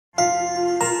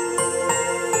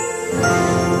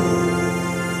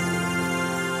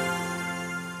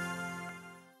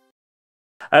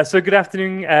So good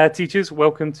afternoon, teachers.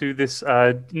 Welcome to this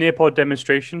Nearpod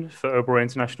demonstration for Oberoi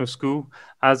International School.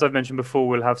 As I've mentioned before,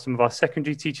 we'll have some of our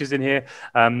secondary teachers in here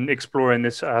exploring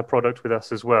this product with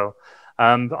us as well.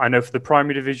 I know for the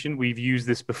primary division, we've used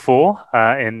this before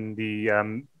in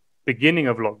the beginning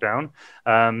of lockdown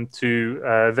to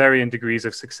varying degrees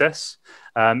of success.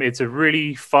 It's a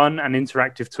really fun and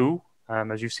interactive tool.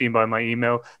 As you've seen by my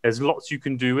email, there's lots you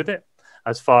can do with it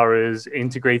as far as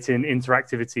integrating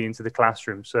interactivity into the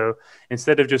classroom. So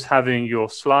instead of just having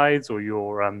your slides or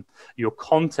your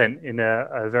content in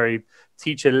a very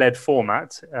teacher-led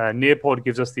format, Nearpod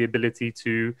gives us the ability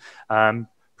to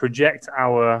project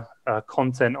our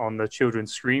content on the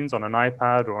children's screens on an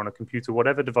iPad or on a computer,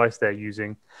 whatever device they're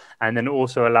using, and then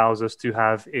also allows us to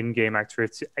have in-game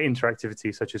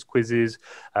interactivity such as quizzes,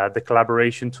 the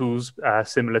collaboration tools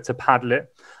similar to Padlet,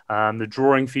 the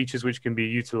drawing features which can be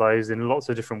utilized in lots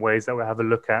of different ways that we'll have a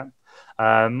look at.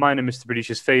 Mine and Mr.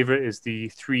 Bradish's favorite is the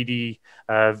 3D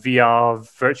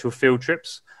VR virtual field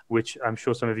trips, which I'm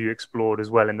sure some of you explored as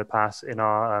well in the past in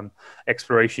our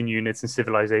exploration units and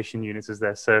civilization units as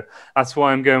there. So that's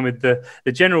why I'm going with the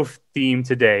general theme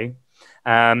today.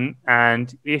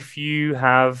 And if you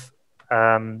have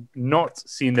not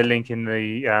seen the link in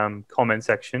the comment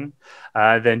section,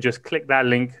 then just click that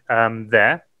link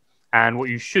there. And what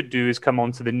you should do is come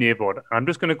onto the Nearpod. I'm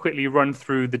just going to quickly run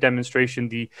through the demonstration,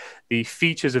 the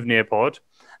features of Nearpod,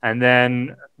 and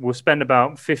then we'll spend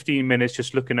about 15 minutes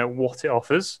just looking at what it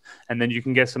offers. And then you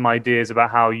can get some ideas about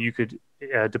how you could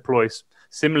deploy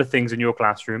similar things in your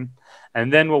classroom.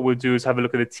 And then what we'll do is have a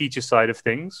look at the teacher side of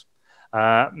things.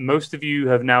 Most of you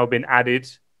have now been added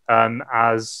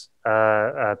as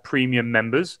premium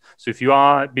members. So if you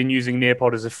are been using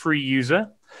Nearpod as a free user,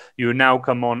 you will now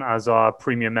come on as our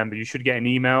premium member. You should get an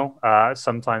email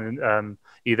sometime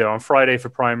either on Friday for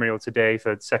primary or today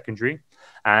for secondary.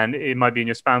 And it might be in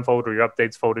your spam folder or your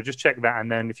updates folder. Just check that.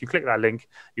 And then if you click that link,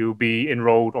 you'll be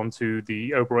enrolled onto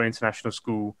the Oberoi International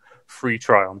School free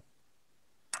trial.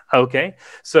 Okay,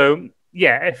 so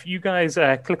yeah, if you guys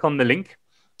click on the link,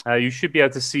 you should be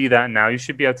able to see that now. You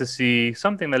should be able to see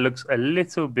something that looks a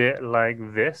little bit like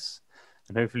this.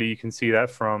 And hopefully you can see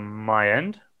that from my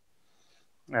end.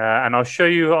 And I'll show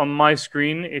you on my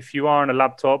screen. If you are on a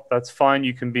laptop, that's fine.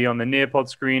 You can be on the Nearpod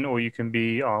screen or you can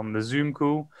be on the Zoom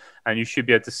call, and you should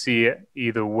be able to see it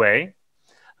either way.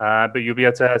 But you'll be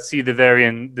able to see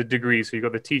the degrees. So you've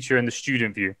got the teacher and the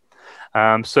student view.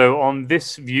 So on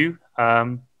this view,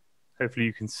 hopefully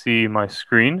you can see my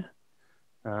screen.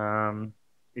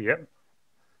 Yep.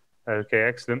 Okay,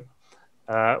 excellent.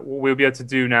 What we'll be able to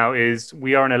do now is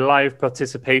we are in a live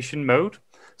participation mode.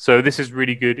 So this is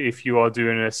really good if you are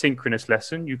doing a synchronous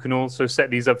lesson. You can also set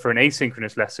these up for an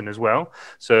asynchronous lesson as well.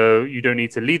 So you don't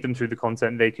need to lead them through the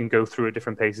content. They can go through at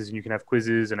different paces, and you can have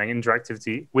quizzes and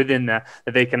interactivity within there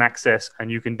that they can access,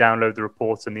 and you can download the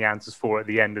reports and the answers for at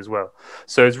the end as well.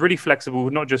 So it's really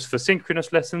flexible, not just for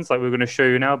synchronous lessons like we're going to show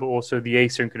you now, but also the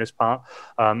asynchronous part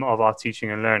of our teaching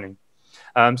and learning.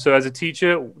 So as a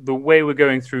teacher, the way we're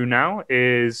going through now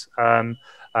is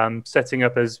setting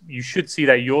up as you should see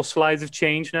that your slides have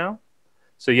changed now.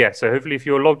 So yeah, so hopefully if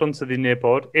you're logged onto the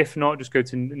Nearpod, if not, just go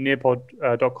to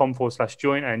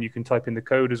nearpod.com/join and you can type in the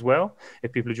code as well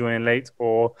if people are joining late,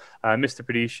 or Mr.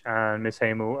 Pradish and Ms.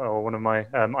 Hamel or one of my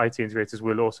IT integrators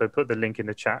will also put the link in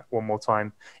the chat one more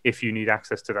time if you need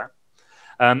access to that.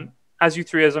 As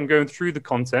I'm going through the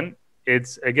content,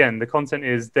 the content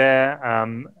is there.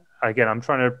 Again, I'm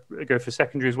trying to go for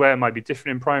secondary as well. It might be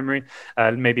different in primary,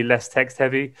 maybe less text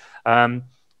heavy.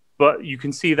 But you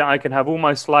can see that I can have all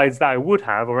my slides that I would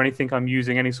have, or anything I'm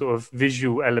using, any sort of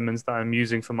visual elements that I'm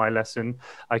using for my lesson.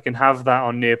 I can have that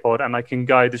on Nearpod, and I can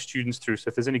guide the students through. So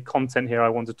if there's any content here I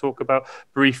want to talk about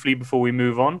briefly before we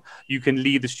move on, you can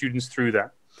lead the students through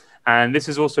that. And this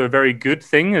is also a very good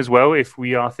thing as well if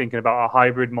we are thinking about a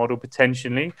hybrid model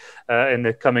potentially in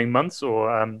the coming months,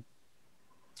 or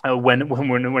when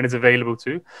it's available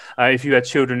to. If you had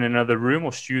children in another room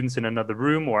or students in another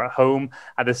room or at home,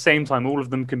 at the same time, all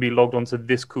of them can be logged onto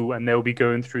this call and they'll be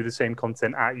going through the same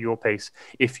content at your pace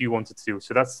if you wanted to.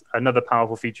 So that's another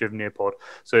powerful feature of Nearpod.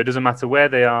 So it doesn't matter where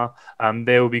they are,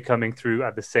 they will be coming through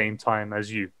at the same time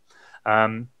as you.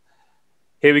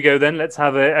 Here we go then. Let's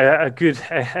have a good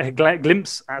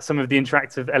glimpse at some of the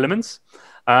interactive elements.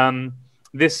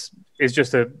 This is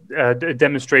just a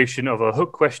demonstration of a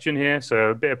hook question here, so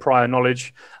a bit of prior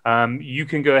knowledge. You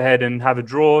can go ahead and have a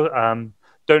draw.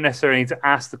 don't necessarily need to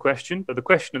ask the question, but the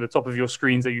question at the top of your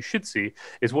screens that you should see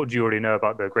is, what do you already know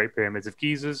about the Great Pyramids of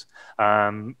Giza?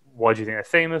 Why do you think they're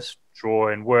famous? Draw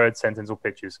in words, sentence, or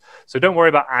pictures. So don't worry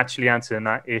about actually answering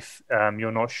that if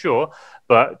you're not sure,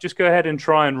 but just go ahead and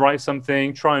try and write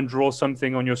something, try and draw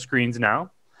something on your screens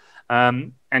now.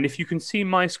 And if you can see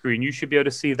my screen, you should be able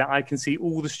to see that I can see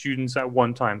all the students at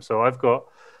one time. So I've got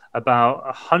about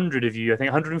 100 of you, I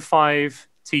think 105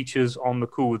 teachers on the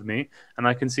call with me, and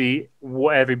I can see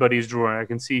what everybody is drawing. I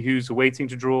can see who's waiting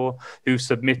to draw, who's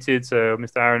submitted. So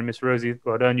Mr. Aaron and Miss Rosie,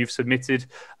 well done, you've submitted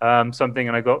something,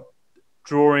 and I got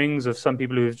drawings of some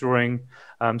people who are drawing,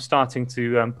 starting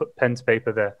to put pen to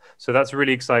paper there. So that's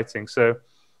really exciting. So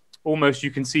almost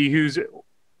you can see who's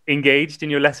engaged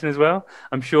in your lesson as well.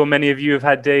 I'm sure many of you have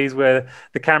had days where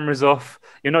the camera's off,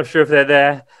 you're not sure if they're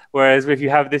there, whereas if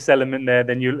you have this element there,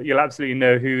 then you'll absolutely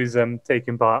know who is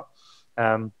taking part.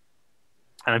 And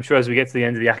I'm sure as we get to the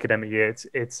end of the academic year,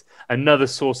 it's another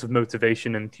source of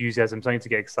motivation and enthusiasm, something to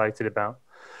get excited about.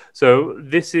 So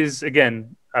this is,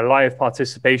 again, a live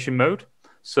participation mode.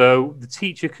 So the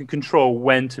teacher can control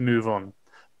when to move on.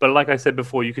 But like I said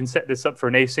before, you can set this up for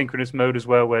an asynchronous mode as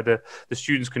well, where the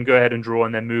students can go ahead and draw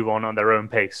and then move on their own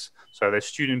pace. So there's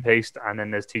student-paced and then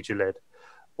there's teacher-led.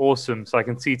 Awesome. So I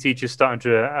can see teachers starting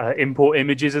to import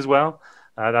images as well.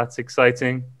 That's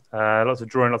exciting. Lots of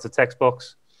drawing, lots of text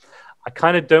box. I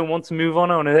kind of don't want to move on.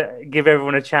 I want to give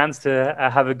everyone a chance to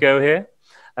have a go here.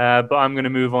 But I'm going to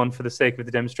move on for the sake of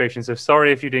the demonstration. So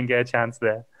sorry if you didn't get a chance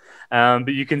there.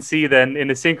 But you can see then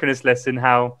in a synchronous lesson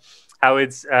how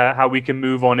we can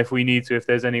move on if we need to, if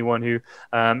there's anyone who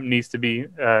needs to be,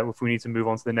 if we need to move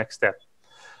on to the next step.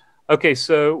 Okay,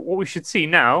 so what we should see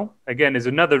now, again, is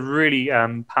another really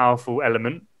powerful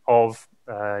element of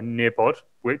Nearpod,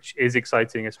 which is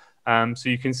exciting. So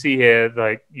you can see here,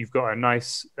 like, you've got a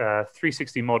nice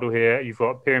 360 model here. You've got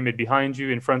a pyramid behind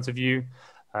you, in front of you.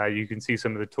 You can see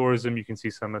some of the tourism. You can see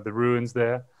some of the ruins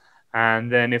there.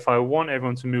 And then if I want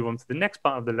everyone to move on to the next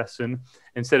part of the lesson,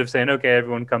 instead of saying, okay,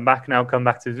 everyone come back now, come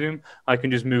back to Zoom, I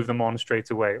can just move them on straight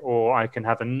away. Or I can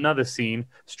have another scene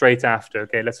straight after.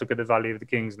 Okay, let's look at the Valley of the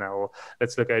Kings now, or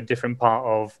let's look at a different part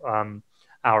of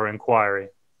our inquiry.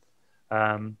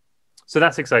 So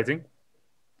that's exciting.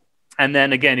 And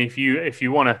then again, if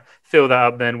you want to fill that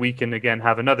up, then we can again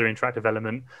have another interactive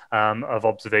element of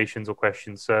observations or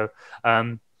questions. So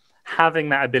having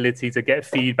that ability to get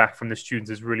feedback from the students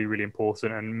is really, really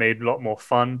important and made a lot more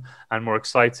fun and more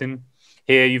exciting.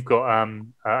 Here you've got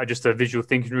just a visual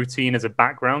thinking routine as a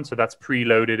background, so that's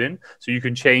preloaded in. So you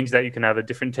can change that. You can have a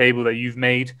different table that you've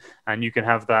made, and you can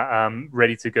have that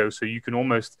ready to go. So you can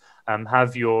almost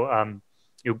have your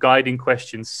guiding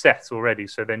questions set already.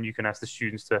 So then you can ask the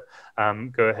students to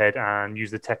go ahead and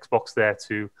use the text box there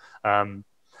to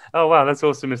oh, wow, that's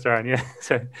awesome, Mr. Aaron. Yeah,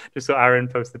 so just saw Aaron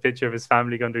post the picture of his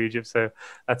family gone to Egypt. So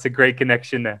that's a great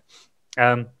connection there.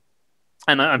 And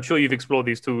I'm sure you've explored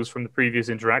these tools from the previous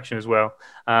interaction as well.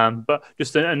 But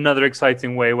just another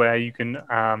exciting way where you can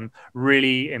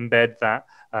really embed that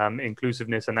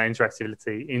inclusiveness and that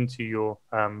interactivity into your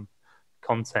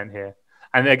content here.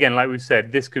 And again, like we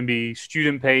said, this can be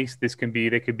student-paced. There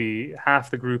could be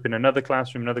half the group in another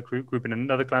classroom, another group in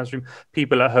another classroom,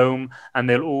 people at home, and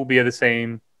they'll all be at the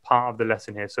same part of the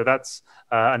lesson here. So that's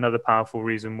another powerful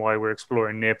reason why we're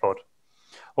exploring Nearpod.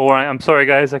 All right, I'm sorry,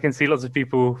 guys. I can see lots of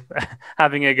people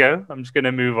having a go. I'm just going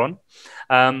to move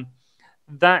on.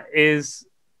 That is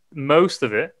most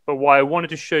of it. But why I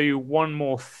wanted to show you one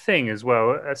more thing as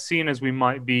well, seeing as we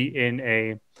might be in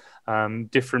a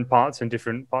different parts of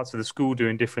the school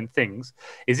doing different things,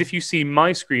 is if you see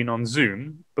my screen on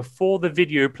Zoom, before the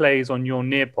video plays on your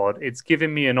Nearpod, it's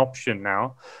giving me an option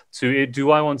now to,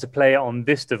 do I want to play it on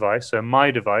this device, so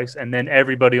my device, and then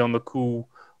everybody on the call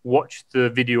watch the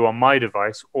video on my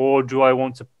device, or do I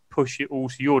want to push it all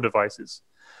to your devices?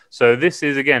 So this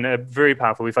is, again, a very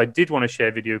powerful. If I did want to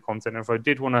share video content, or if I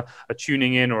did want a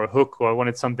tuning in or a hook, or I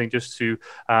wanted something just to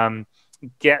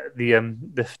get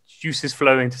the juices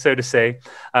flowing, so to say,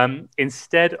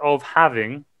 instead of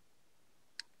having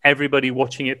everybody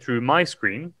watching it through my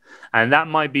screen, and that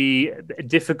might be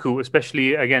difficult,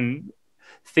 especially, again,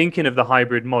 thinking of the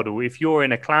hybrid model. If you're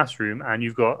in a classroom and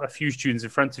you've got a few students in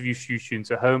front of you, few students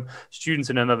at home,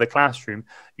 students in another classroom,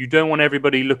 you don't want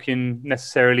everybody looking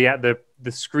necessarily at the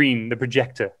screen, the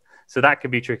projector. So that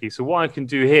can be tricky. So what I can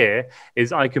do here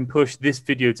is I can push this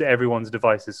video to everyone's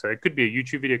devices. So it could be a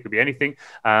YouTube video, it could be anything,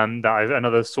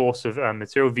 another source of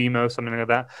material, Vimeo, something like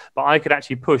that. But I could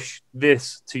actually push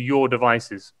this to your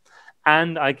devices.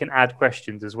 And I can add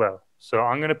questions as well. So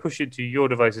I'm going to push it to your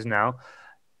devices now.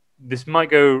 This might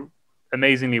go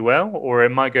amazingly well, or it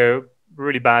might go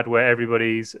really bad where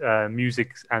everybody's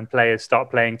music and players start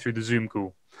playing through the Zoom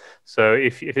call. So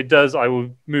if it does, I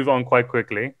will move on quite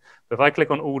quickly. But if I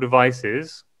click on all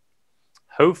devices,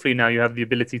 hopefully now you have the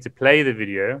ability to play the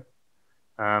video.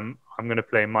 I'm going to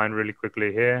play mine really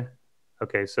quickly here.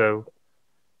 Okay, so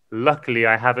luckily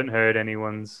I haven't heard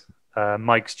anyone's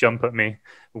mics jump at me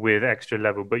with extra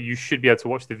level, but you should be able to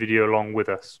watch the video along with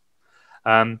us.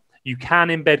 You can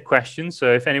embed questions.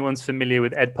 So if anyone's familiar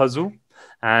with Edpuzzle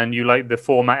and you like the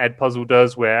format Edpuzzle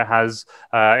does, where it has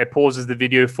it pauses the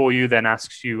video for you, then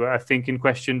asks you a thinking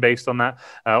question based on that,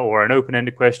 or an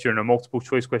open-ended question, or a multiple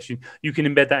choice question, you can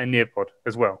embed that in Nearpod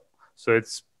as well. So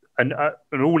it's an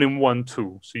all-in-one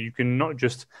tool. So you can not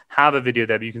just have a video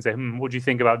there, but you can say, what do you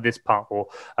think about this part? Or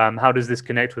how does this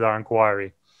connect with our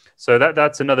inquiry? So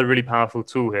that's another really powerful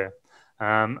tool here.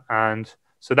 And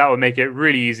so that would make it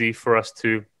really easy for us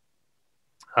to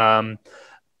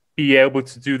be able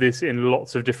to do this in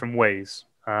lots of different ways.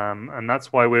 And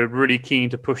that's why we're really keen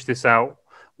to push this out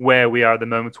where we are at the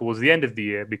moment towards the end of the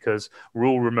year, because we're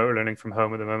all remote learning from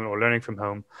home at the moment, or learning from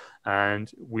home,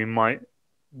 and we might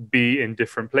be in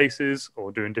different places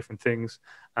or doing different things.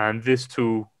 And this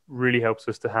tool really helps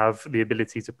us to have the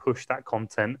ability to push that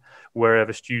content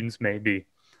wherever students may be,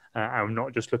 and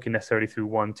not just looking necessarily through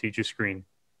one teacher screen.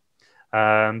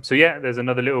 So yeah, there's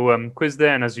another little quiz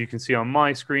there, and as you can see on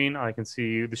my screen, I can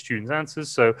see the students' answers.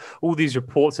 So all these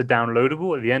reports are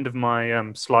downloadable at the end of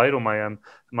my slide, or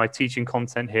my teaching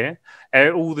content here.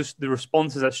 All the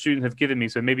responses that students have given me.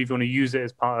 So maybe if you want to use it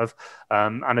as part of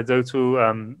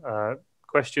anecdotal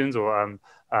questions or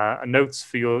notes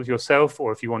for yourself,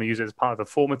 or if you want to use it as part of a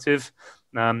formative,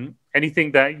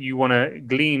 anything that you want to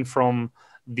glean from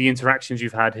the interactions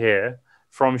you've had here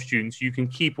from students, you can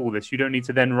keep all this. You don't need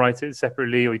to then write it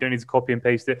separately, or you don't need to copy and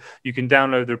paste it. You can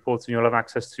download the reports and you'll have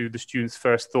access to the students'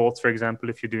 first thoughts, for example,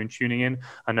 if you're doing tuning in.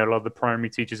 I know a lot of the primary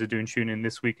teachers are doing tuning in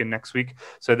this week and next week.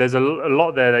 So there's a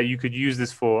lot there that you could use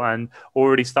this for, and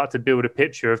already start to build a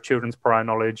picture of children's prior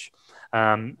knowledge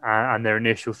and their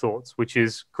initial thoughts, which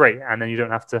is great. And then you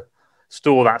don't have to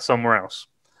store that somewhere else.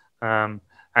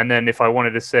 And then if I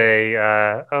wanted to say,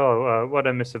 what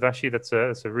a Mr. Vashi, that's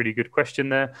a really good question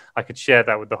there, I could share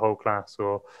that with the whole class.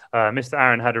 Or Mr.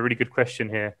 Aaron had a really good question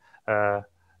here, and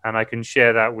I can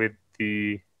share that with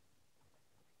the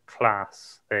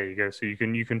class. There you go. So you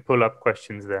can pull up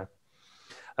questions there.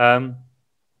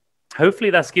 Hopefully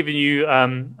that's given you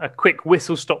a quick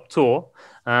whistle-stop tour.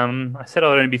 I said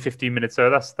I'll only be 15 minutes, so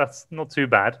that's not too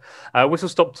bad.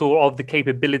 Whistle-stop tour of the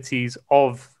capabilities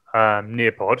of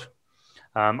Nearpod.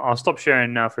 I'll stop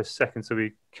sharing now for a second so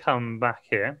we come back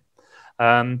here.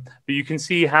 But you can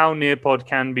see how Nearpod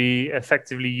can be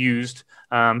effectively used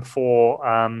for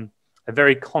a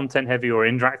very content-heavy or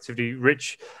interactively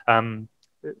rich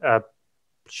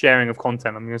sharing of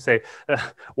content. I'm going to say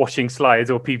watching slides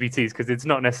or PPTs, because it's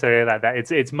not necessarily like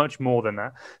that. It's much more than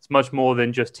that. It's much more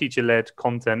than just teacher-led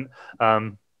content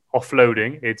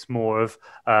offloading. It's more of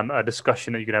a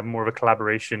discussion that you can have, more of a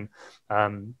collaboration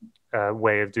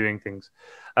way of doing things.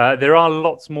 There are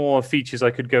lots more features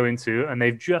I could go into, and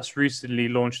they've just recently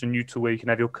launched a new tool where you can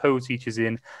have your co-teachers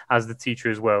in as the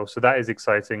teacher as well. So that is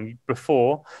exciting.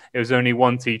 Before, it was only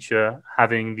one teacher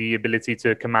having the ability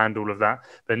to command all of that,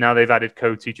 but now they've added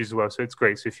co-teachers as well. So it's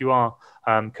great. So if you are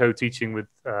co-teaching with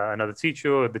another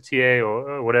teacher or the TA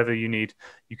or whatever you need,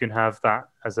 you can have that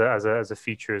as a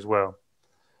feature as well.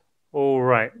 All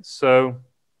right. So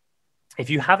if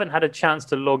you haven't had a chance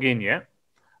to log in yet,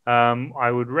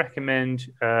 I would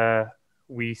recommend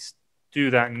we do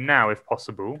that now if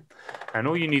possible. And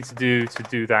all you need to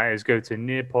do that is go to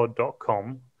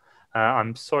nearpod.com.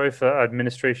 I'm sorry for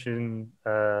administration,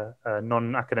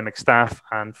 non-academic staff,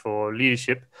 and for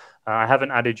leadership. I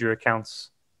haven't added your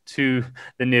accounts to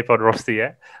the Nearpod roster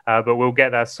yet, but we'll get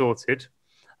that sorted.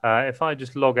 If I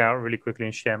just log out really quickly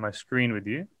and share my screen with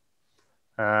you.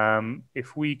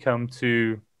 If we come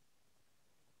to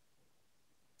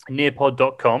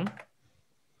nearpod.com,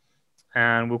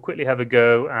 and we'll quickly have a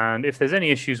go, and if there's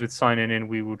any issues with signing in,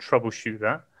 we will troubleshoot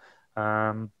that.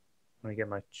 Let me get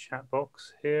my chat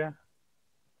box here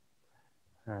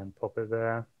and pop it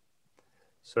there.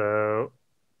 So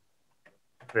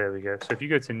there we go. So if you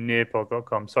go to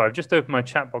nearpod.com, so I've just opened my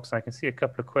chat box and I can see a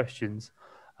couple of questions.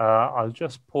 I'll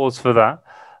just pause for that.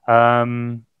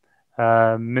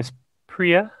 Miss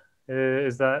Priya,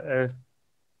 is that a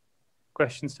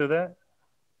question still there?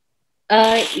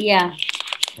 Yeah.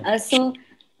 So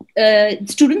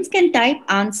students can type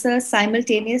answers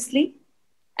simultaneously.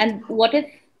 And what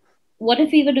if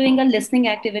we were doing a listening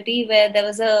activity where there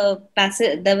was a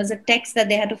text that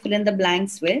they had to fill in the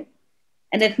blanks with,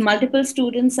 And if multiple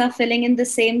students are filling in the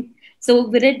same, so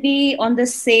will it be on the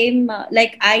same,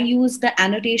 like I use the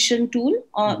annotation tool,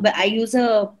 or but I use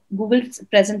a Google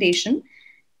presentation,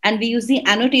 and we use the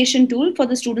annotation tool for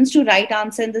the students to write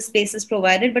answer in the spaces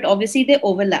provided, but obviously they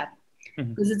overlap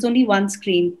because it's only one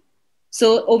screen.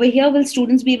 So over here, will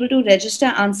students be able to register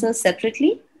answers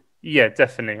separately? Yeah,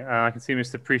 definitely. I can see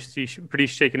Mr. Pratish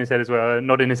shaking his head as well,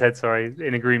 nodding his head, sorry,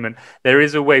 in agreement. There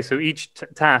is a way. So each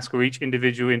task or each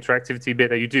individual interactivity bit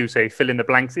that you do, say fill in the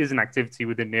blanks, is an activity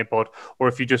within Nearpod. Or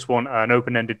if you just want an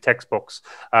open-ended text box,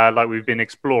 like we've been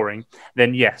exploring,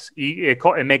 then yes,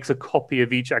 it makes a copy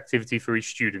of each activity for each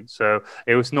student. So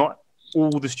it was not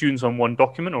all the students on one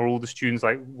document or all the students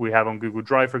like we have on Google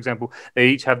Drive, for example. They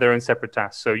each have their own separate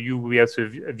tasks. So you will be able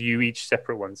to view each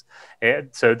separate ones.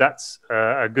 So that's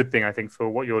a good thing, I think, for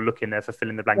what you're looking there for fill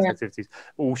in the blanks activities.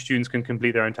 All students can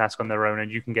complete their own task on their own, and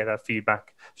you can get that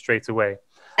feedback straight away.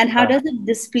 And how does it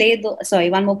display the, sorry,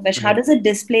 one more question. How does it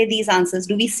display these answers?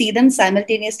 Do we see them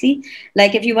simultaneously?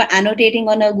 Like if you were annotating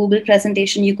on a Google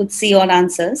presentation, you could see all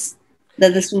answers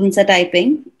that the students are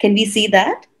typing. Can we see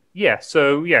that? Yeah,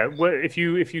 so yeah, if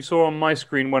you saw on my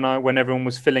screen when everyone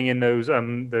was filling in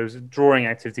those drawing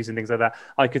activities and things like that,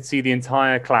 I could see the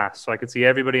entire class. So I could see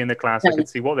everybody in the class. I could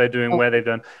see what they're doing, where they've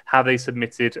done, how they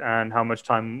submitted, and how much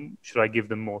time should I give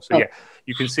them more. So yeah,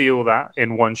 you can see all that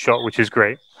in one shot, which is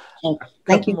great.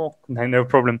 Thank you. More, no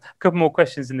problem. A couple more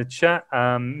questions in the chat.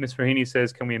 Ms. Rahini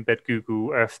says, can we embed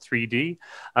Google Earth 3D?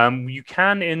 You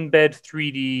can embed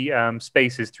 3D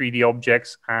spaces, 3D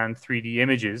objects, and 3D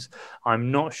images.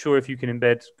 I'm not sure if you can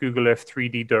embed Google Earth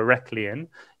 3D directly in.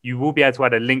 You will be able to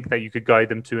add a link that you could guide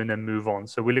them to and then move on.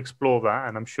 So we'll explore that.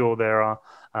 And I'm sure there are,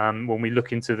 when we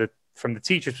look into from the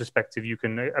teacher's perspective, you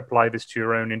can apply this to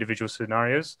your own individual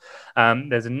scenarios.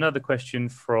 There's another question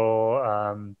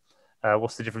for...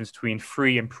 what's the difference between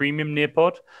free and premium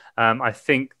Nearpod? I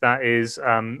think that is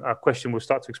a question we'll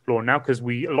start to explore now because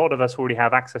a lot of us already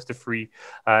have access to free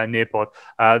Nearpod.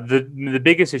 The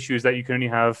biggest issue is that you can only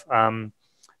have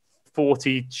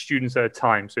 40 students at a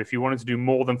time. So if you wanted to do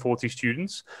more than 40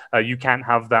 students, you can't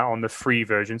have that on the free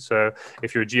version. So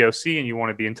if you're a GLC and you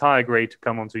wanted the entire grade to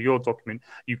come onto your document,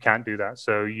 you can't do that.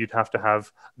 So you'd have to have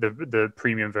the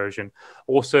premium version.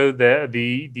 Also,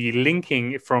 the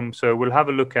linking so we'll have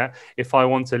a look at if I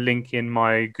want to link in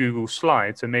my Google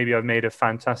slide. So maybe I've made a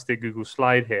fantastic Google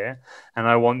slide here, and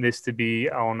I want this to be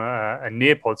on a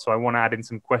Nearpod. So I want to add in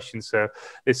some questions. So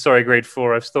sorry, grade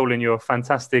 4, I've stolen your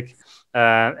fantastic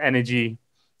energy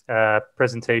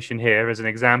presentation here as an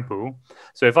example.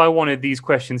 So if I wanted these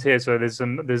questions here, so there's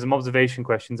some observation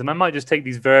questions, and I might just take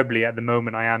these verbally at the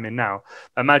moment I am in now.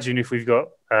 Imagine if we've got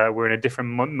we're in a different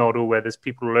model where there's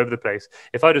people all over the place.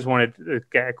 If I just wanted to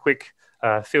get a quick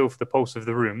feel for the pulse of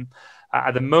the room,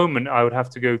 at the moment I would have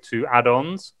to go to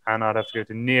add-ons and I'd have to go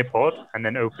to Nearpod and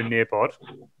then open Nearpod.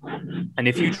 And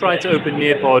if you try to open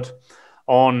Nearpod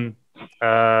on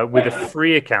with a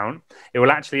free account, it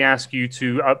will actually ask you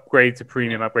to upgrade to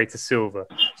premium, upgrade to silver.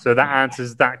 So that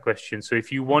answers that question. So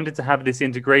if you wanted to have this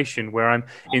integration where I'm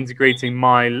integrating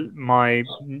my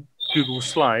Google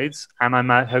Slides and I'm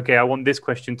okay, I want this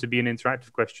question to be an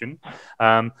interactive question,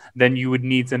 then you would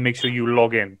need to make sure you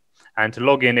log in. And to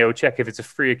log in, it will check if it's a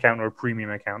free account or a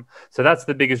premium account. So that's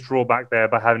the biggest drawback there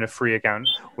by having a free account.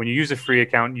 When you use a free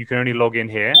account, you can only log in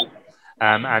here,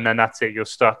 and then that's it. You're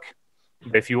stuck.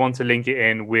 But if you want to link it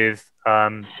in with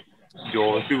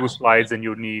your Google Slides, then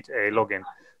you'll need a login.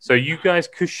 So you guys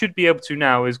should be able to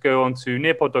now is go on to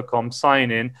nearpod.com, sign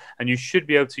in, and you should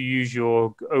be able to use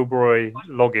your Oberoi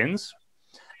logins,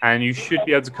 and you should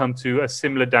be able to come to a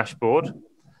similar dashboard.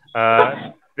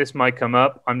 This might come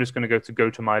up. I'm just going to go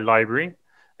to my library,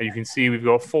 and you can see we've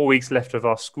got 4 weeks left of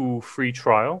our school free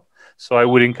trial. So I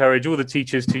would encourage all the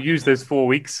teachers to use those 4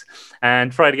 weeks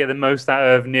and try to get the most out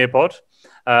of Nearpod.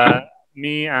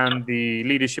 Me and the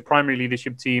primary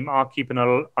leadership team are keeping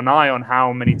an eye on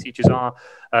how many teachers are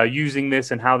using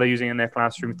this and how they're using it in their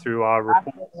classroom through our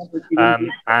reports.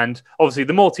 And obviously,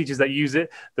 the more teachers that use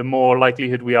it, the more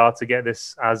likelihood we are to get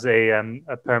this as a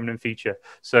permanent feature.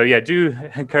 So yeah, do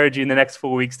encourage you in the next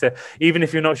 4 weeks to, even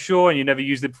if you're not sure and you never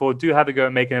used it before, do have a go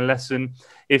at making a lesson.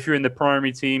 If you're in the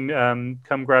primary team,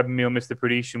 come grab me or Mr.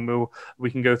 Pradesh, and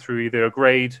we can go through either a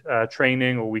grade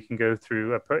training or we can go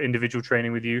through individual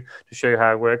training with you to show you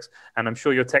how it works. And I'm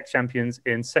sure your tech champions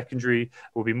in secondary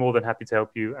will be more than happy to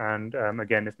help you. And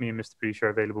again, if me and Mr. Pradesh are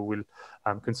available, we'll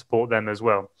can support them as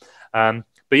well. But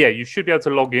yeah, you should be able to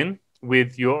log in.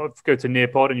 with your, go to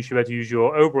Nearpod and you should be able to use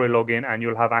your Oberoi login and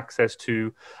you'll have access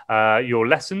to your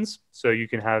lessons. So you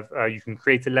can have, you can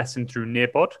create a lesson through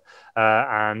Nearpod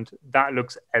and that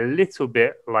looks a little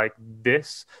bit like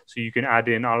this. So you can add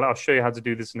in, I'll show you how to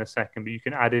do this in a second, but you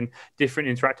can add in different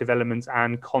interactive elements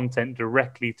and content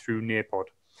directly through Nearpod.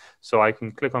 So I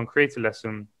can click on create a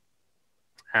lesson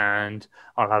and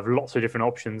I'll have lots of different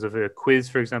options of a quiz,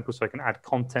 for example, so I can add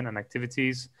content and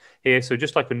activities here. So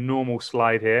just like a normal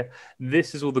slide here,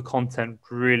 this is all the content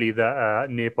really that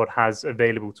Nearpod has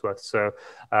available to us. So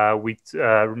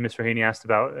Ms. Rahini asked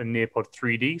about a Nearpod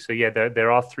 3D. So yeah,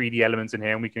 there are 3D elements in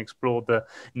here and we can explore the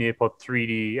Nearpod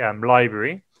 3D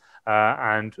library.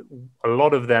 And a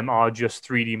lot of them are just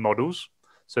 3D models.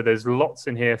 So there's lots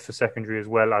in here for secondary as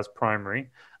well as primary.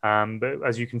 But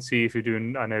as you can see, if you're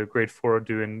doing, I know grade 4 are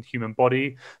doing human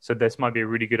body. So this might be a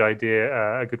really good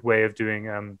idea, a good way of doing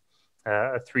a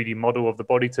 3D model of the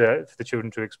body for the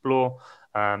children to explore.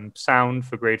 Sound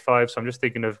for grade 5. So I'm just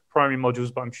thinking of primary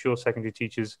modules, but I'm sure secondary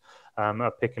teachers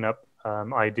are picking up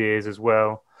ideas as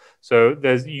well. So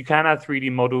you can add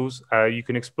 3D models. You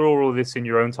can explore all this in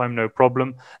your own time, no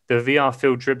problem. The VR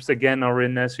field trips, again, are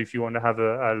in there. So if you want to have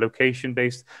a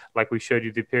location-based, like we showed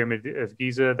you the Pyramid of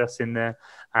Giza, that's in there.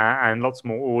 And lots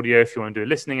more audio if you want to do a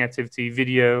listening activity,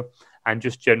 video, and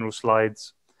just general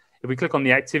slides. If we click on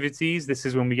the activities, this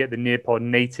is when we get the Nearpod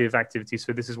native activities.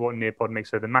 So this is what Nearpod makes.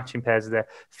 So the matching pairs are there.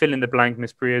 Fill in the blank,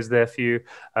 Miss Priya is there for you.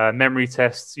 Memory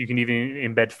tests, you can even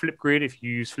embed Flipgrid if you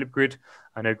use Flipgrid.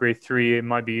 I know grade 3, it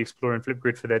might be exploring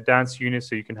Flipgrid for their dance unit,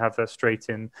 so you can have that straight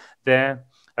in there.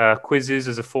 Quizzes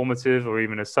as a formative or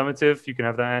even a summative, you can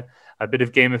have that. A bit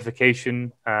of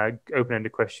gamification,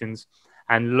 open-ended questions,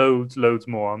 and loads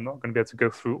more. I'm not going to be able to go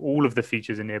through all of the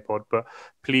features in Nearpod, but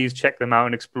please check them out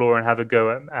and explore and have a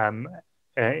go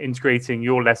at integrating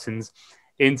your lessons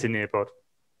into Nearpod.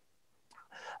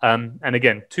 And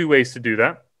again, 2 ways to do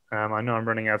that. I know I'm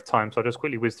running out of time, so I'll just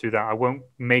quickly whiz through that. I won't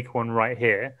make one right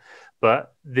here,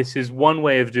 but this is one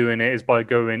way of doing it is by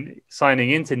signing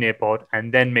into Nearpod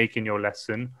and then making your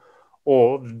lesson.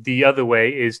 Or the other way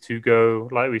is to go,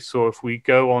 like we saw, if we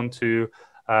go on to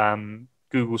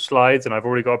Google Slides and I've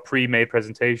already got a pre-made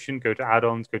presentation, go to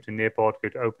add-ons, go to Nearpod, go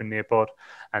to open Nearpod,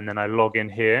 and then I log in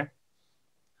here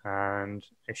and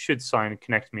it should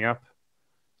connect me up.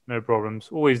 No problems.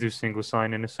 Always do single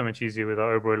sign in. It's so much easier with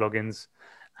our Oberoi logins.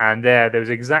 And those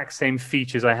exact same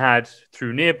features I had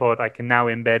through Nearpod, I can now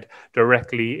embed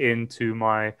directly into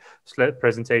my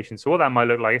presentation. So what that might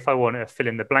look like, if I want to fill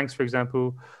in the blanks, for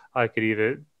example, I could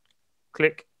either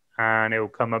click and it will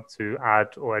come up to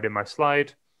add or edit my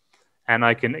slide. And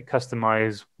I can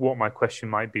customize what my question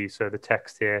might be. So the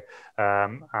text here,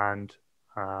 and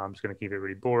I'm just going to keep it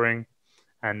really boring.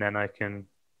 And then I can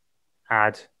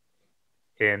add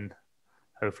in,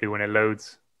 hopefully when it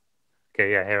loads.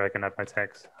 Okay, yeah, here I can add my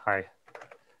text. Hi,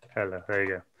 hello, there you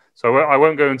go. So I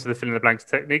won't go into the fill in the blanks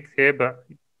technique here, but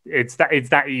it's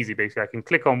that easy, basically. I can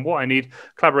click on what I need,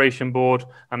 collaboration board,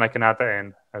 and I can add that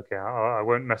in. Okay, I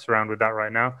won't mess around with that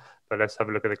right now, but let's have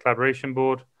a look at the collaboration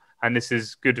board. And this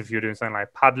is good if you're doing something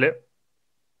like Padlet.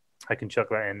 I can chuck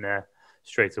that in there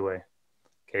straight away.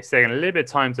 Okay, it's taking a little bit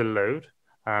of time to load,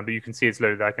 but you can see it's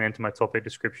loaded. I can enter my topic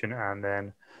description, and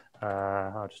then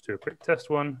I'll just do a quick test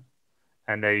one.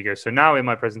 And there you go. So now in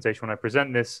my presentation, when I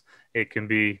present this, it can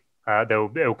be,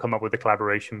 it'll come up with the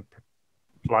collaboration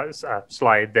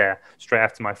slide there, straight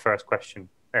after my first question.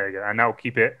 There you go. And that will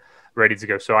keep it ready to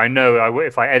go. So I know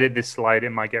if I edit this slide,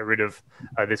 it might get rid of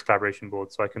this collaboration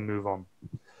board, so I can move on.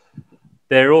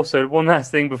 There also, one last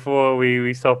thing before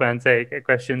we stop and take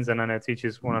questions, and I know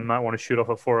teachers might want to shoot off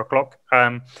at 4 o'clock,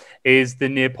 is the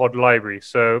Nearpod library.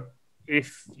 So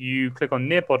if you click on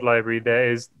Nearpod library,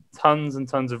 there is tons and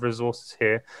tons of resources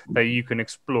here that you can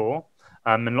explore,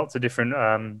 and lots of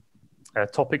different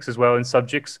topics as well and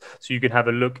subjects. So you can have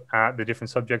a look at the different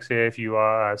subjects here if you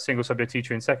are a single subject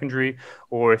teacher in secondary,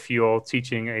 or if you're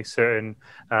teaching a certain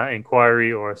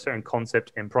inquiry or a certain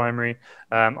concept in primary.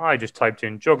 I just typed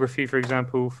in geography, for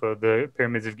example, for the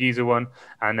Pyramids of Giza one,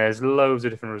 and there's loads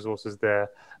of different resources there,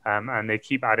 and they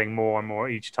keep adding more and more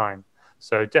each time.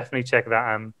 So definitely check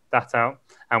that out.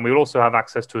 And we'll also have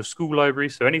access to a school library.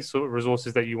 So any sort of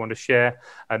resources that you want to share,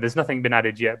 there's nothing been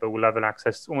added yet, but we'll have an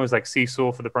access, almost like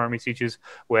Seesaw for the primary teachers,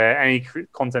 where any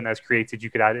content that's created, you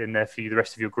could add it in there for the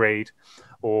rest of your grade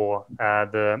or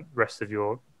the rest of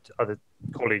your other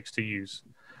colleagues to use.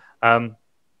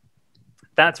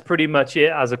 That's pretty much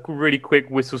it as a really quick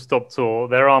whistle-stop tour.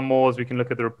 There are more as we can look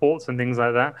at the reports and things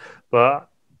like that, but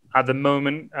at the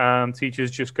moment,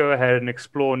 teachers just go ahead and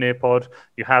explore Nearpod.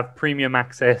 You have premium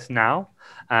access now,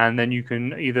 and then you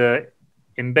can either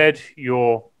embed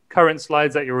your current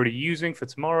slides that you're already using for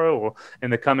tomorrow or in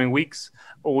the coming weeks,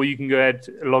 or you can go ahead,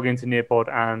 log into Nearpod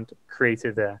and create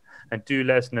it there. And do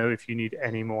let us know if you need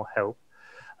any more help.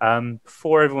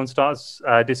 Before everyone starts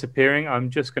disappearing, I'm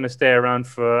just going to stay around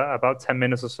for about 10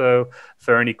 minutes or so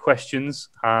for any questions.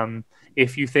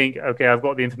 If you think, okay, I've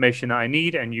got the information that I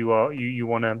need, and you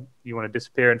want to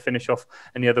disappear and finish off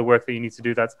any other work that you need to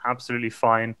do, that's absolutely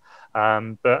fine.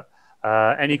 But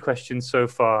any questions so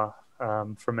far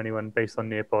from anyone based on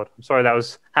Nearpod? I'm sorry that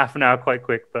was half an hour, quite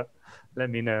quick, but let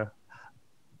me know.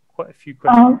 Quite a few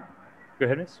questions. Go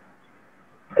ahead, Miss.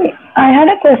 I had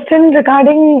a question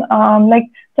regarding, like,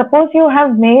 suppose you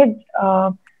have made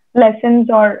lessons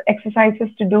or exercises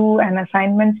to do and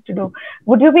assignments to do.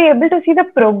 Would you be able to see the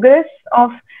progress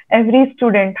of every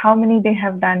student, how many they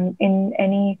have done in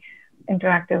any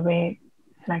interactive way?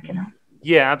 Like,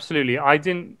 Yeah, absolutely. I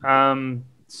didn't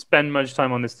spend much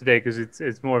time on this today because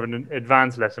it's more of an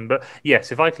advanced lesson. But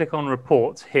yes, if I click on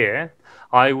reports here,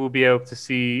 I will be able to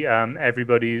see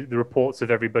the reports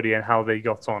of everybody and how they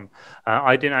got on.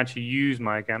 I didn't actually use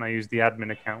my account. I used the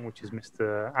admin account, which is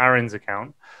Mr. Aaron's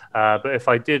account. But if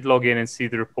I did log in and see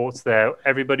the reports there,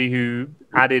 everybody who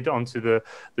added onto the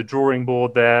drawing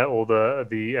board there, or the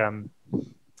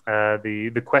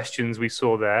questions we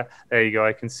saw there you go.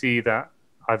 I can see that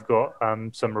I've got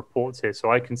some reports here,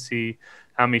 so I can see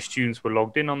how many students were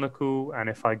logged in on the call, and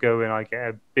if I go in, I get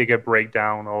a bigger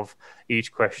breakdown of each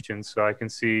question. So I can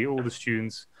see all the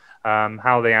students,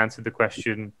 how they answered the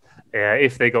question.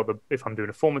 If I'm doing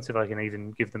a formative, I can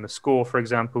even give them a score, for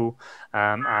example.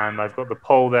 And I've got the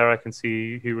poll there. I can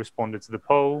see who responded to the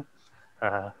poll,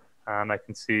 and I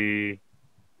can see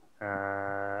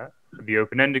the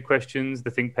open-ended questions,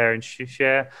 the think, pair, and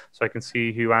share. So I can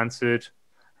see who answered,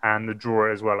 and the drawer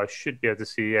as well. I should be able to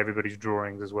see everybody's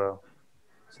drawings as well.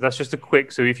 So that's just a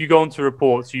quick. So if you go onto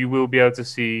reports, you will be able to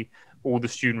see all the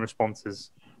student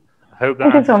responses. I hope that.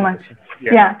 Thank you so much.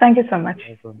 Yeah, thank you so much.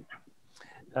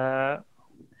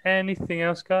 Anything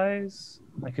else, guys?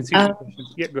 I can see some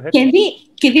questions. Yeah, go ahead. Can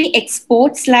we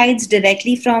export slides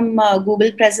directly from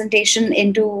Google presentation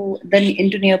into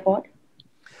Nearpod?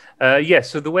 Yes,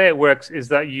 so the way it works is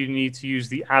that you need to use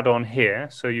the add-on here.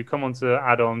 So you come onto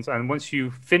add-ons, and once you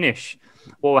finish,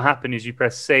 what will happen is you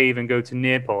press save and go to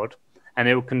Nearpod, and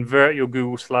it will convert your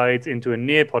Google Slides into a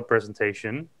Nearpod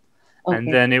presentation, and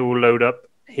then it will load up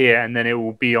here, and then it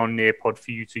will be on Nearpod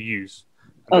for you to use.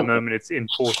 At the moment, it's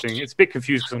importing. It's a bit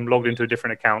confused because I'm logged into a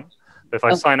different account. But if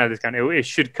I sign out this account, it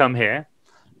should come here.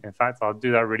 In fact, I'll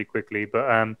do that really quickly.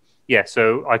 But yeah,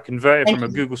 so I convert it from a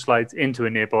Google Slides into a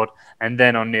Nearpod, and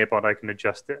then on Nearpod, I can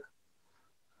adjust it.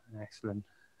 Excellent.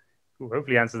 Ooh,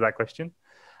 hopefully answers that question.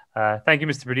 Thank you,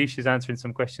 Mr. Pradesh, who's answering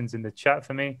some questions in the chat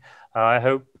for me. I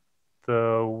hope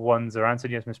the ones are answered.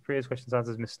 Yes, Ms. Priya's questions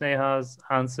answered. Ms. Sneha's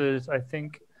answered, I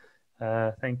think.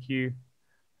 Thank you.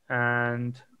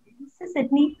 And Mr.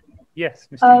 Sydney? Yes,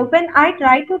 Mr. When I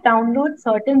try to download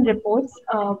certain reports,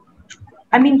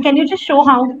 can you just show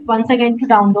how, once again, to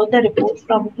download the reports,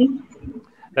 probably?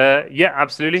 Yeah,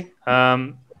 absolutely.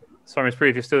 Sorry, Ms.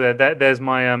 Priya, if you're still there, there's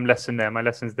my lesson there. My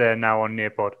lesson's there now on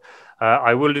Nearpod.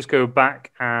 I will just go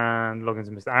back and log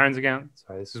into Mr. Aaron's account.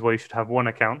 So this is why you should have one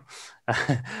account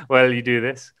while you do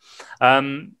this.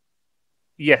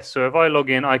 Yes, so if I log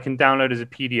in, I can download as a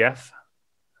PDF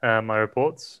my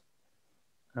reports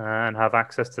and have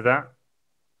access to that.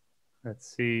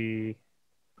 Let's see.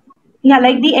 Yeah,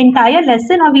 like the entire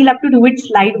lesson, or we'll have to do it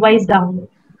slide-wise down?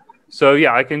 So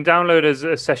yeah, I can download as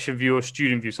a session view or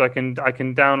student view. So I can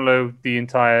download the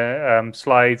entire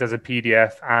slides as a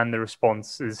PDF and the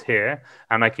responses here,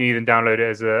 and I can even download it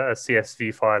as a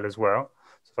CSV file as well.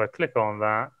 So if I click on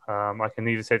that, I can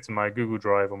either save it to my Google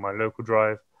Drive or my local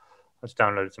drive. I'll just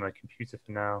download it to my computer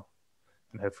for now,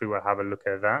 and hopefully we'll have a look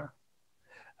at that.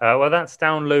 While that's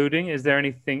downloading, is there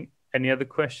any other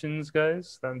questions,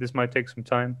 guys? This might take some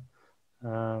time.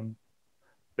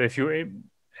 But if you're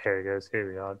here it goes. Here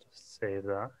we are. Just save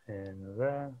that in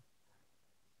there,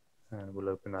 and we'll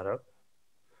open that up.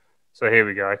 So here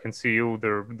we go. I can see all the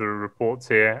reports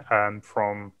here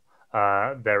from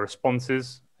their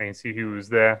responses. I can see who was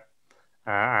there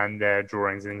and their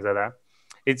drawings and things like that.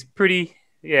 It's pretty.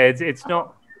 Yeah, it's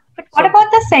not. But what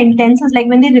about the sentences? Like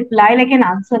when they reply like an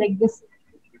answer like this?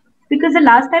 Because the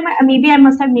last time maybe I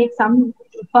must have made some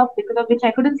up, because of which I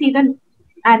couldn't see the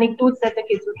anecdotes that the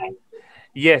kids were trying.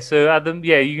 Yeah, so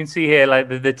you can see here like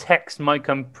the text might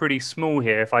come pretty small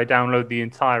here if I download the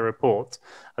entire report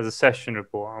as a session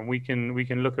report, and we can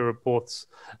look at reports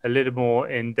a little more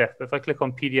in depth. If I click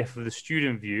on PDF of the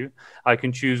student view, I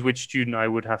can choose which student I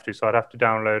would have to. So I'd have to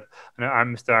download.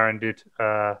 And Mr. Aaron did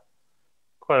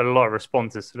quite a lot of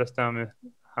responses. So let's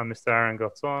how Mr. Aaron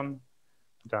got on.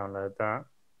 Download that.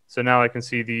 So now I can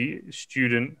see the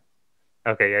student.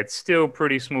 Okay, yeah, it's still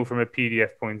pretty small from a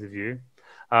PDF point of view.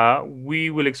 We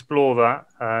will explore that,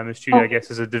 as Julia, I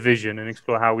guess, as a division and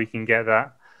explore how we can get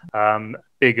that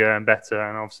bigger and better.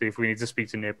 And obviously, if we need to speak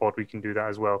to Nearpod, we can do that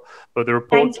as well. But the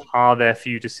reports are there for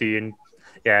you to see. And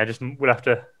yeah, we'll have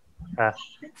to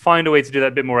find a way to do that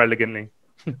a bit more elegantly.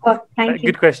 Thank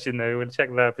you. Good question, though. We'll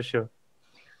check that for sure.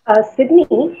 Sydney,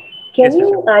 can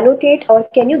you annotate or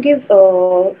can you give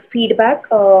feedback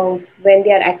when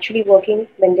they are actually working,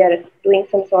 when they are doing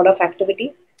some sort of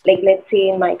activity? Like, let's say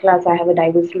in my class, I have a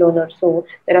diverse learner. So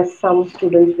there are some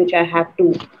students which I have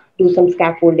to do some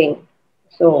scaffolding.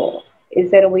 So is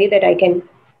there a way that I can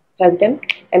help them,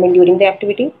 I mean, during the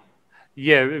activity?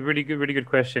 Yeah, really good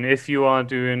question. If you are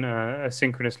doing a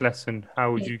synchronous lesson,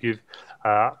 how would you give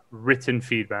written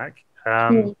feedback?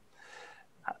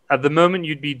 At the moment,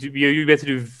 you'd be able to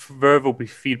do verbal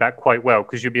feedback quite well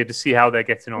because you'll be able to see how they're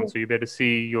getting on. So you'll be able to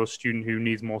see your student who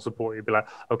needs more support. You'll be like,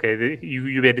 okay,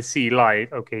 you'll be able to see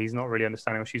live, okay, he's not really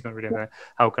understanding or she's not really understanding.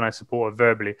 How can I support her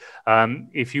verbally?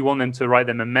 If you want them to write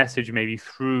them a message maybe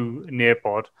through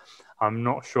Nearpod, I'm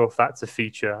not sure if that's a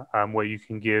feature where you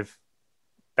can give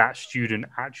that student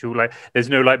actual, like, there's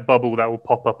no like bubble that will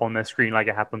pop up on their screen like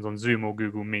it happens on Zoom or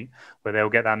Google Meet where they'll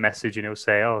get that message and it'll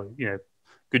say, oh,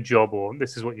 good job, or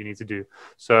this is what you need to do.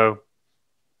 So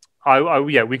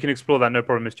yeah, we can explore that, no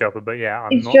problem, Ms. Chalpa, but yeah,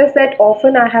 it's just that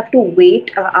often I have to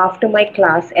wait after my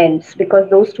class ends because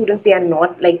those students, they are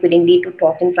not like willingly to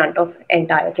talk in front of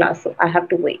entire class, so I have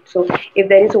to wait. So if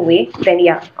there is a way, then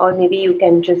yeah, or maybe you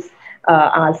can just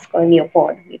ask on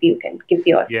Nearpod, maybe you can give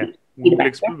your feedback. We'll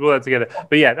explore that together.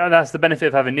 But yeah, that's the benefit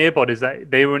of having Nearpod, is that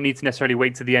they won't need to necessarily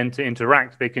wait to the end to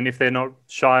interact. They can, if they're not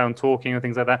shy on talking or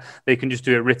things like that, they can just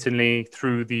do it writtenly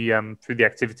through the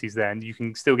activities there, and you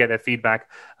can still get their feedback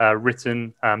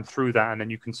written through that, and then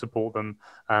you can support them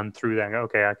through that.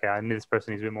 Okay, I need this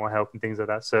person needs a bit more help and things like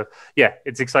that. So yeah,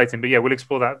 it's exciting. But yeah, we'll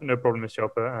explore that, no problem, Ms.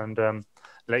 Chopper, and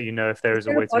let you know if there is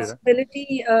a way to do that.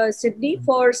 Possibility, Sydney,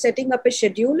 for setting up a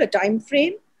schedule, a time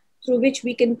frame through which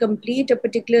we can complete a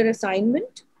particular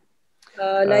assignment?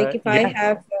 Like if I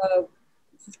have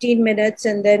 15 minutes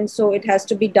and then so it has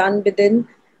to be done within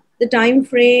the time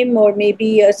frame, or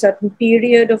maybe a certain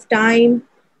period of time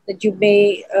that you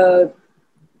may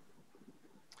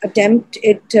attempt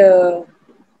it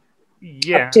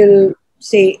up till,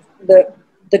 say, the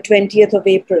 20th of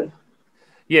April.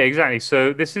 Yeah, exactly.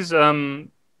 So this is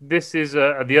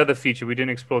the other feature we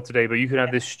didn't explore today, but you can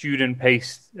have this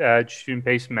student-paced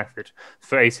method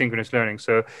for asynchronous learning.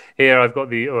 So here I've got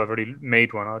I've already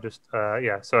made one. I'll just,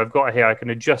 So I've got here, I can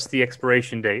adjust the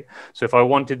expiration date. So if I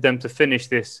wanted them to finish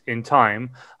this in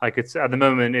time, I could, at the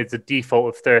moment, it's a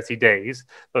default of 30 days.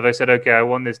 But if I said, okay, I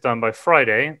want this done by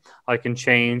Friday, I can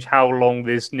change how long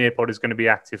this Nearpod is going to be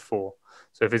active for.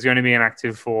 So if it's going to be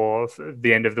inactive for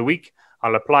the end of the week,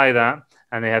 I'll apply that,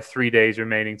 and they have 3 days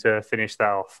remaining to finish that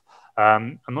off.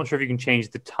 I'm not sure if you can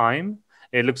change the time.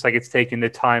 It looks like it's taking the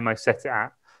time I set it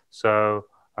at. So,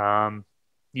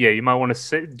 you might want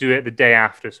to do it the day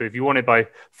after. So if you want it by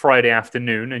Friday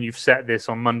afternoon and you've set this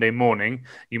on Monday morning,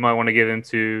 you might want to give them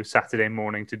to Saturday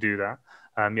morning to do that.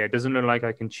 It doesn't look like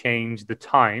I can change the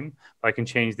time, but I can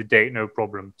change the date, no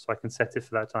problem. So I can set it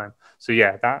for that time. So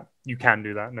yeah, that you can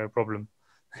do that, no problem.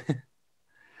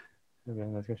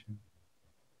 Next question.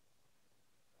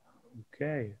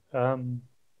 Okay.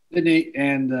 Sydney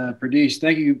and Pradesh,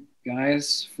 thank you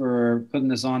guys for putting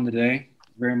this on today.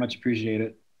 Very much appreciate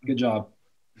it. Good job.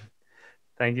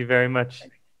 Thank you very much.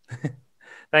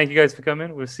 Thank you guys for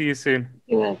coming. We'll see you soon.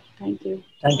 Yeah, thank you.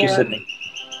 Thank you, Sydney.